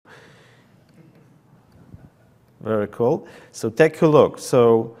Very cool. So take a look.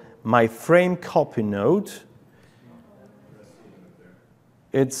 So my frame copy node,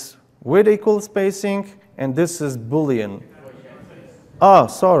 it's with equal spacing, and this is Boolean. Oh,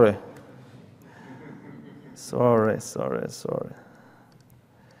 sorry. Sorry.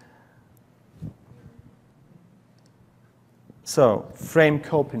 So frame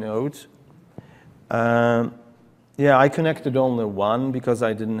copy node. Yeah, I connected only one because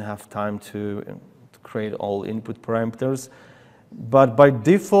I didn't have time to create all input parameters. But by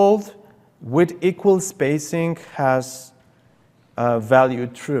default, with equal spacing has value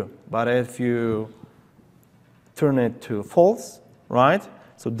true. But if you turn it to false, right?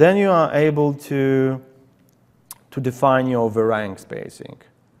 So then you are able to define your varying spacing.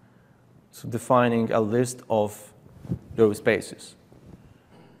 So defining a list of those spacings.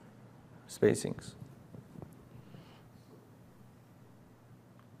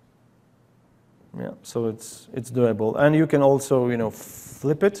 Yeah, so it's doable, and you can also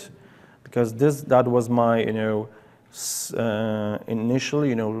flip it, because that was my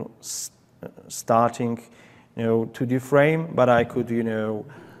initial starting 2D frame, but I could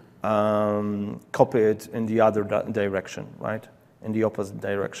copy it in the other direction, right? In the opposite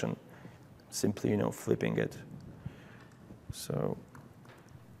direction, simply flipping it. So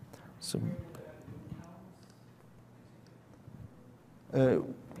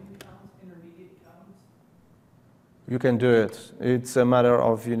you can do it. It's a matter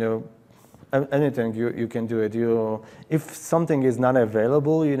of anything you can do it. If something is not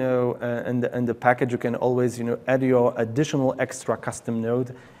available, in the package, you can always add your additional extra custom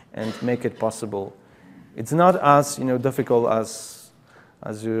node and make it possible. It's not as difficult as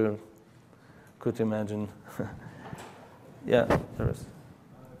you could imagine. Yeah, there is.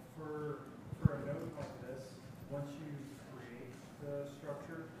 For a node like this, once you create the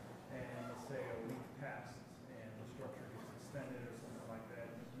structure and say a week passed and the structure gets extended or something like that,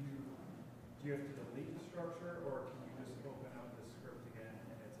 do you have to delete the structure, or can you just open up the script again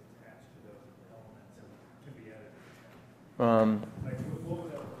and it's attached to those elements and can be edited? What would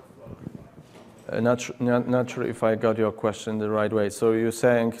that workflow be like? Not sure if I got your question the right way. So you're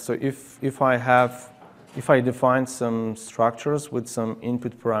saying, so if I define some structures with some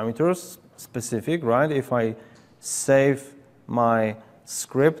input parameters specific, right? If I save my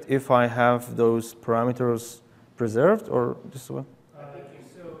script, if I have those parameters preserved, or this one? So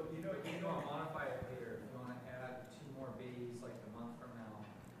you want to modify it later. If you want to add 2 more bays like a month from now,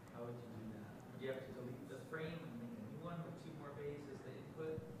 how would you do that? Would you have to delete the frame and make a new one with 2 more bays as the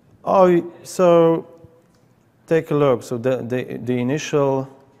input? Oh, so take a look. So the initial,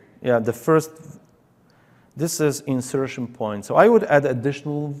 yeah, the first. This is insertion point. So I would add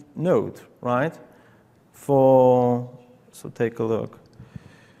additional node, right? So take a look.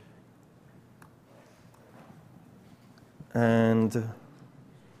 And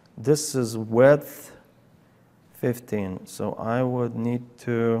this is width 15. So I would need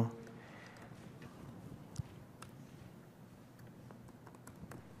to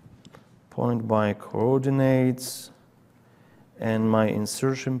point by coordinates, and my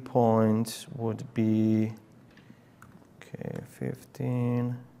insertion point would be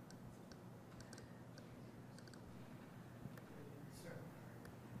 15.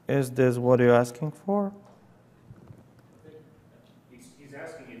 Is this what you're asking for? He's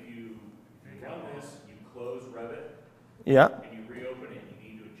asking if you run this, you close Revit, Yeah. and you reopen it, you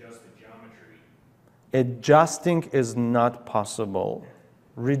need to adjust the geometry. Adjusting is not possible.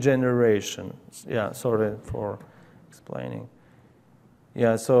 Regeneration. Yeah, sorry for explaining.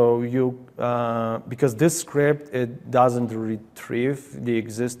 Yeah, so because this script, it doesn't retrieve the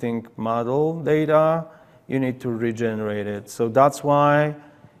existing model data, you need to regenerate it. So that's why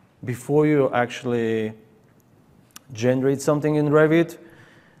before you actually generate something in Revit,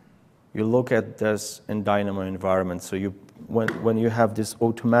 you look at this in DynamO environment. So when you have this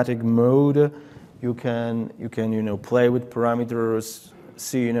automatic mode, you can play with parameters,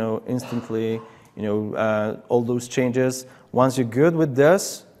 see instantly all those changes. Once you're good with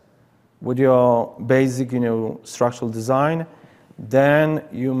this, with your basic structural design, then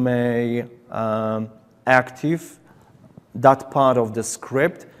you may active that part of the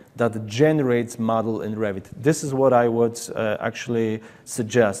script that generates model in Revit. This is what I would actually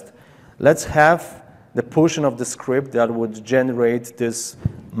suggest. Let's have the portion of the script that would generate this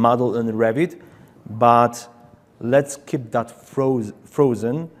model in Revit, but let's keep that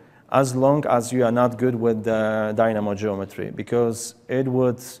frozen as long as you are not good with the DynamO geometry, because it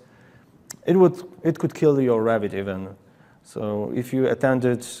could kill your Revit even. So if you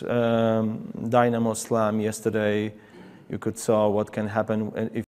attended DynamO Slam yesterday, you could saw what can happen if